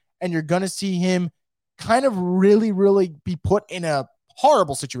defense, and you're going to see him kind of really, really be put in a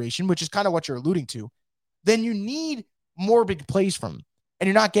horrible situation, which is kind of what you're alluding to, then you need more big plays from him. And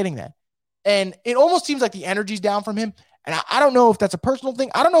you're not getting that. And it almost seems like the energy's down from him. And I don't know if that's a personal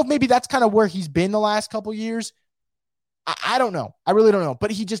thing. I don't know if maybe that's kind of where he's been the last couple of years. I don't know. I really don't know.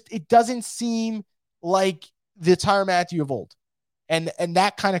 But it doesn't seem like the Tyrann Mathieu of old. And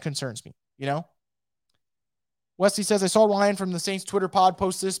that kind of concerns me, you know? Wesley says, I saw Ryan from the Saints Twitter pod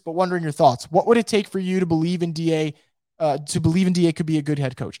post this, but wondering your thoughts. What would it take for you to believe in DA, could be a good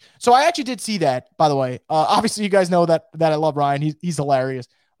head coach? So I actually did see that, by the way. Obviously, you guys know that I love Ryan. He's hilarious.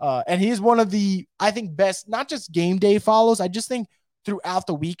 And he's one of the, I think, best, not just game day follows. I just think throughout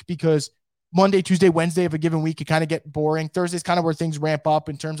the week, because Monday, Tuesday, Wednesday of a given week, it kind of get boring. Thursday's kind of where things ramp up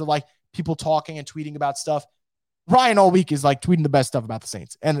in terms of like people talking and tweeting about stuff. Ryan all week is like tweeting the best stuff about the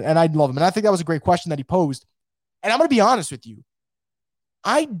Saints. And I love him. And I think that was a great question that he posed. And I'm going to be honest with you.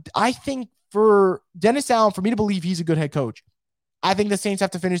 I think for Dennis Allen, for me to believe he's a good head coach, I think the Saints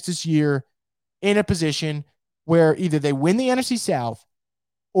have to finish this year in a position where either they win the NFC South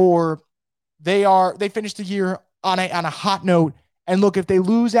or they finish the year on a hot note. And look, if they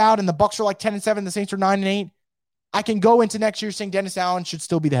lose out and the Bucs are like 10-7, the Saints are 9-8, I can go into next year saying Dennis Allen should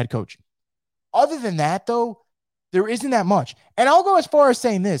still be the head coach. Other than that, though, there isn't that much. And I'll go as far as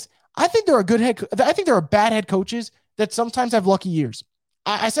saying this. I think there are bad head coaches that sometimes have lucky years.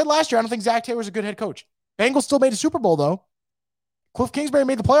 I said last year, I don't think Zach Taylor's a good head coach. Bengals still made a Super Bowl, though. Cliff Kingsbury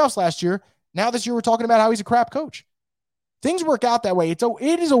made the playoffs last year. Now this year we're talking about how he's a crap coach. Things work out that way.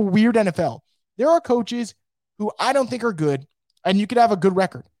 It is a weird NFL. There are coaches who I don't think are good, and you could have a good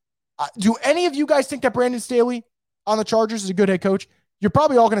record. Do any of you guys think that Brandon Staley on the Chargers is a good head coach? You're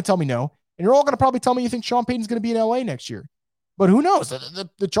probably all going to tell me no, and you're all going to probably tell me you think Sean Payton's going to be in LA next year. But who knows?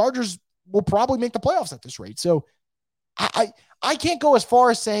 The Chargers will probably make the playoffs at this rate. So I can't go as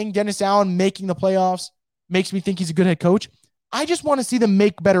far as saying Dennis Allen making the playoffs makes me think he's a good head coach. I just want to see them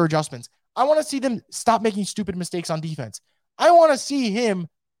make better adjustments. I want to see them stop making stupid mistakes on defense. I want to see him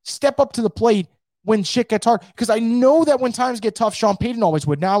step up to the plate when shit gets hard, because I know that when times get tough, Sean Payton always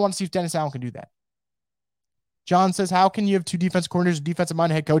would. Now I want to see if Dennis Allen can do that. John says, how can you have two defensive coordinators, a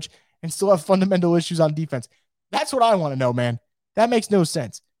defensive-minded head coach, and still have fundamental issues on defense? That's what I want to know, man. That makes no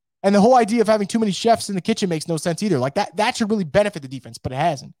sense. And the whole idea of having too many chefs in the kitchen makes no sense either. Like that should really benefit the defense, but it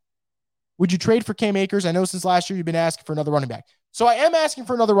hasn't. Would you trade for Cam Akers? I know since last year you've been asking for another running back. So I am asking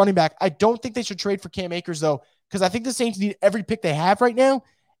for another running back. I don't think they should trade for Cam Akers, though, because I think the Saints need every pick they have right now.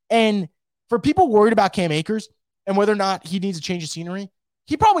 And for people worried about Cam Akers and whether or not he needs a change of scenery,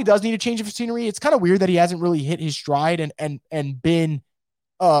 he probably does need a change of scenery. It's kind of weird that he hasn't really hit his stride and been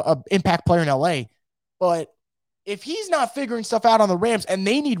an impact player in LA. But if he's not figuring stuff out on the Rams and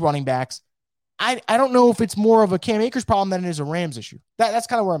they need running backs, I don't know if it's more of a Cam Akers problem than it is a Rams issue. That's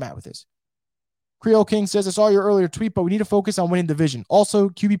kind of where I'm at with this. Creole King says, I saw your earlier tweet, but we need to focus on winning division. Also,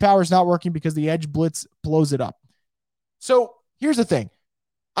 QB power is not working because the edge blitz blows it up. So here's the thing.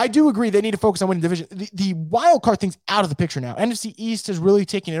 I do agree they need to focus on winning division. The wild card thing's out of the picture now. NFC East has really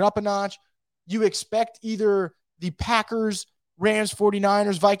taken it up a notch. You expect either the Packers, Rams,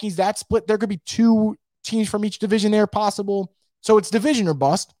 49ers, Vikings, that split. There could be two teams from each division there possible. So it's division or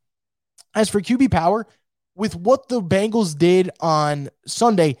bust. As for QB power, with what the Bengals did on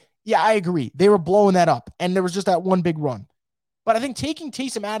Sunday, yeah, I agree. They were blowing that up, and there was just that one big run. But I think taking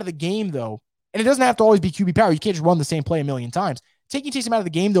Taysom out of the game, though, and it doesn't have to always be QB power. You can't just run the same play a million times. Taking Taysom out of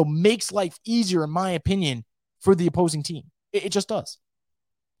the game, though, makes life easier, in my opinion, for the opposing team. It just does.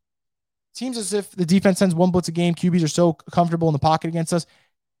 Seems as if the defense sends one blitz a game. QBs are so comfortable in the pocket against us.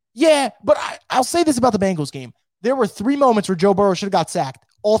 Yeah, but I'll say this about the Bengals game. There were 3 moments where Joe Burrow should have got sacked.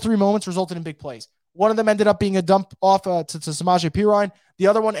 All 3 moments resulted in big plays. One of them ended up being a dump off to Samaje Perine. The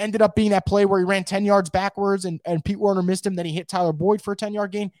other one ended up being that play where he ran 10 yards backwards and Pete Werner missed him. Then he hit Tyler Boyd for a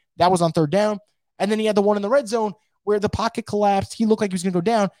 10-yard gain. That was on 3rd down. And then he had the one in the red zone where the pocket collapsed. He looked like he was going to go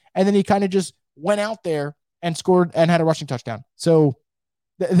down. And then he kind of just went out there and scored and had a rushing touchdown. So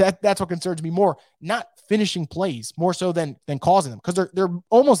that's what concerns me more. Not finishing plays more so than causing them, because they're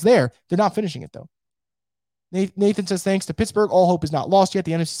almost there. They're not finishing it, though. Nathan says, thanks to Pittsburgh, all hope is not lost yet.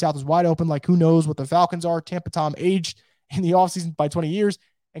 The NFC South is wide open. Like, who knows what the Falcons are? Tampa Tom aged in the offseason by 20 years,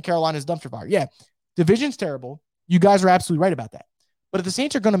 and Carolina's dumpster fire. Yeah, division's terrible. You guys are absolutely right about that. But if the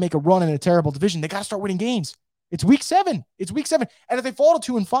Saints are going to make a run in a terrible division, they got to start winning games. It's week 7. It's week 7. And if they fall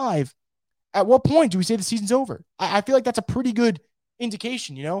to 2-5, at what point do we say the season's over? I feel like that's a pretty good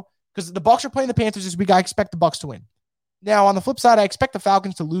indication, because the Bucs are playing the Panthers this week. I expect the Bucs to win. Now, on the flip side, I expect the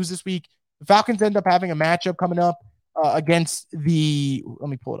Falcons to lose this week. The Falcons end up having a matchup coming up against the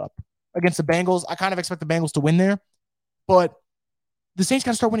Bengals. I kind of expect the Bengals to win there, but the Saints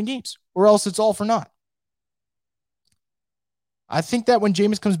got to start winning games, or else it's all for naught. I think that when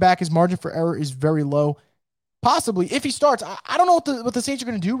Jameis comes back, his margin for error is very low. Possibly, if he starts, I don't know what the Saints are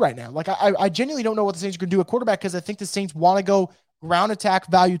going to do right now. Like, I genuinely don't know what the Saints are going to do at quarterback, because I think the Saints want to go ground attack,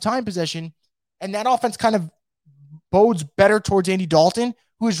 value time possession, and that offense kind of bodes better towards Andy Dalton,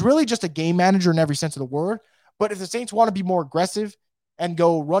 who is really just a game manager in every sense of the word. But if the Saints want to be more aggressive and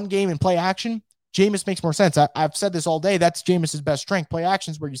go run game and play action, Jameis makes more sense. I've said this all day. That's Jameis's best strength. Play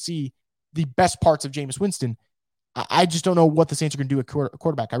actions where you see the best parts of Jameis Winston. I just don't know what the Saints are going to do at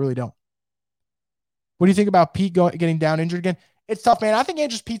quarterback. I really don't. What do you think about Pete getting down injured again? It's tough, man. I think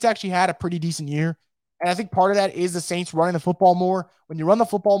Andrews Pete's actually had a pretty decent year. And I think part of that is the Saints running the football more. When you run the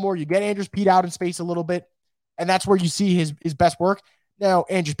football more, you get Andrews Pete out in space a little bit. And that's where you see his best work. Now,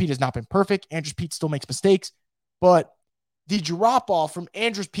 Andrews Pete has not been perfect. Andrews Pete still makes mistakes. But the drop-off from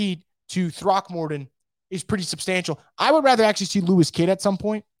Andrews Pete to Throckmorton is pretty substantial. I would rather actually see Lewis Kidd at some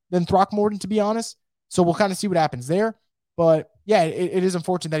point than Throckmorton, to be honest. So we'll kind of see what happens there. But, yeah, it is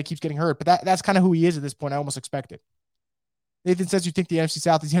unfortunate that he keeps getting hurt. But that's kind of who he is at this point. I almost expect it. Nathan says you think the NFC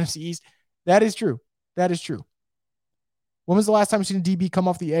South is the NFC East. That is true. That is true. When was the last time you've seen a DB come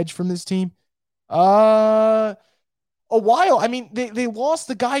off the edge from this team? A while. I mean, they lost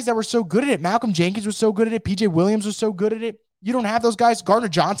the guys that were so good at it. Malcolm Jenkins was so good at it. PJ Williams was so good at it. You don't have those guys. Gardner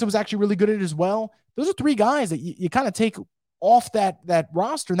Johnson was actually really good at it as well. Those are 3 guys that you kind of take off that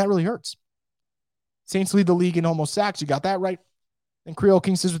roster, and that really hurts. Saints lead the league in almost sacks. You got that right. And Creole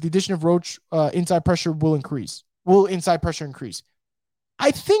King says, with the addition of Roach, inside pressure will increase. Will inside pressure increase?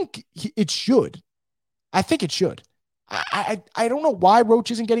 I think it should. I think it should. I don't know why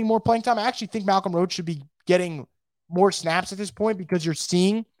Roach isn't getting more playing time. I actually think Malcolm Roach should be getting more snaps at this point because you're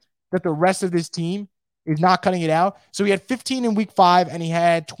seeing that the rest of this team is not cutting it out. So he had 15 in week 5 and he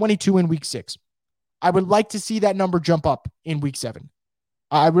had 22 in week 6. I would like to see that number jump up in week 7.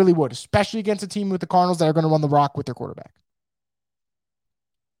 I really would, especially against a team with the Cardinals that are going to run the rock with their quarterback.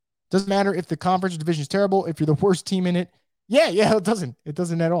 Doesn't matter if the conference division is terrible. If you're the worst team in it, yeah, it doesn't. It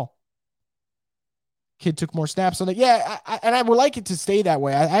doesn't at all. Kidd took more snaps on it. Yeah, I would like it to stay that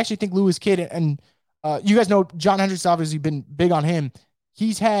way. I actually think Lewis Kidd and you guys know John Hendricks obviously been big on him.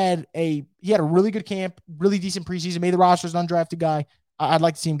 He had a really good camp, really decent preseason, made the roster as an undrafted guy. I'd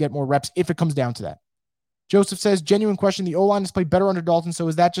like to see him get more reps if it comes down to that. Joseph says, genuine question. The O-line has played better under Dalton. So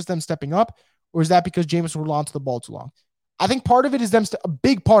is that just them stepping up or is that because Jameis will hold on to the ball too long? I think part of it is a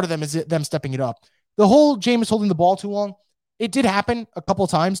big part of them is them stepping it up. The whole Jameis holding the ball too long, it did happen a couple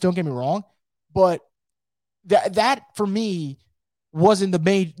of times. Don't get me wrong, but that for me wasn't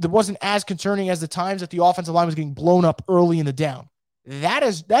as concerning as the times that the offensive line was getting blown up early in the down. That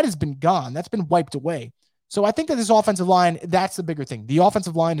has been gone. That's been wiped away. So I think that this offensive line, that's the bigger thing. The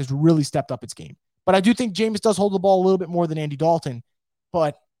offensive line has really stepped up its game. But I do think Jameis does hold the ball a little bit more than Andy Dalton.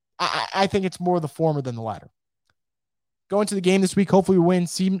 But I think it's more the former than the latter. Going to the game this week, hopefully we win.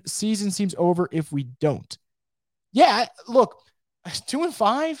 Season seems over if we don't. Yeah, look,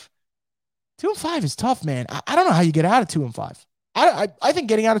 2-5. 2-5 is tough, man. I don't know how you get out of 2-5. I think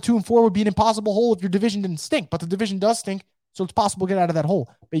getting out of 2-4 would be an impossible hole if your division didn't stink. But the division does stink, so it's possible to get out of that hole.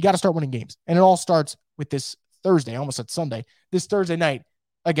 But you got to start winning games. And it all starts with this Thursday, I almost said Sunday, this Thursday night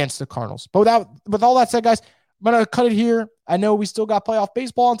against the Cardinals. But with all that said, guys, I'm going to cut it here. I know we still got playoff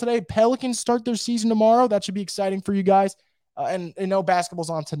baseball on today. Pelicans start their season tomorrow. That should be exciting for you guys. And I know basketball's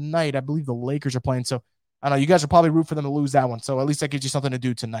on tonight. I believe the Lakers are playing. So I don't know. You guys will probably root for them to lose that one. So at least that gives you something to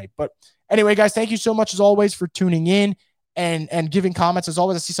do tonight. But anyway, guys, thank you so much as always for tuning in and giving comments. As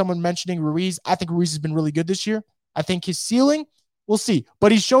always, I see someone mentioning Ruiz. I think Ruiz has been really good this year. I think his ceiling, we'll see.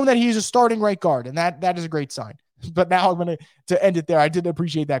 But he's shown that he's a starting right guard, and that is a great sign. But now I'm going to end it there. I did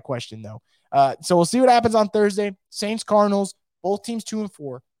appreciate that question, though. So we'll see what happens on Thursday. Saints, Cardinals, both teams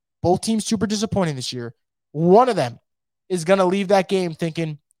 2-4. Both teams super disappointing this year. One of them is going to leave that game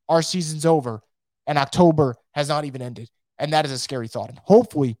thinking our season's over and October has not even ended. And that is a scary thought. And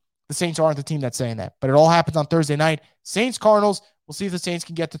hopefully the Saints aren't the team that's saying that. But it all happens on Thursday night. Saints, Cardinals. We'll see if the Saints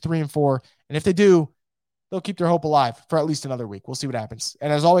can get to 3-4. And if they do, they'll keep their hope alive for at least another week. We'll see what happens.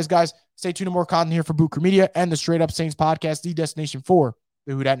 And as always, guys, stay tuned to more content here for Boot Crew Media and the Straight Up Saints podcast, the destination for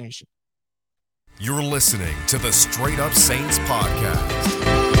the Who Dat Nation. You're listening to the Straight Up Saints podcast.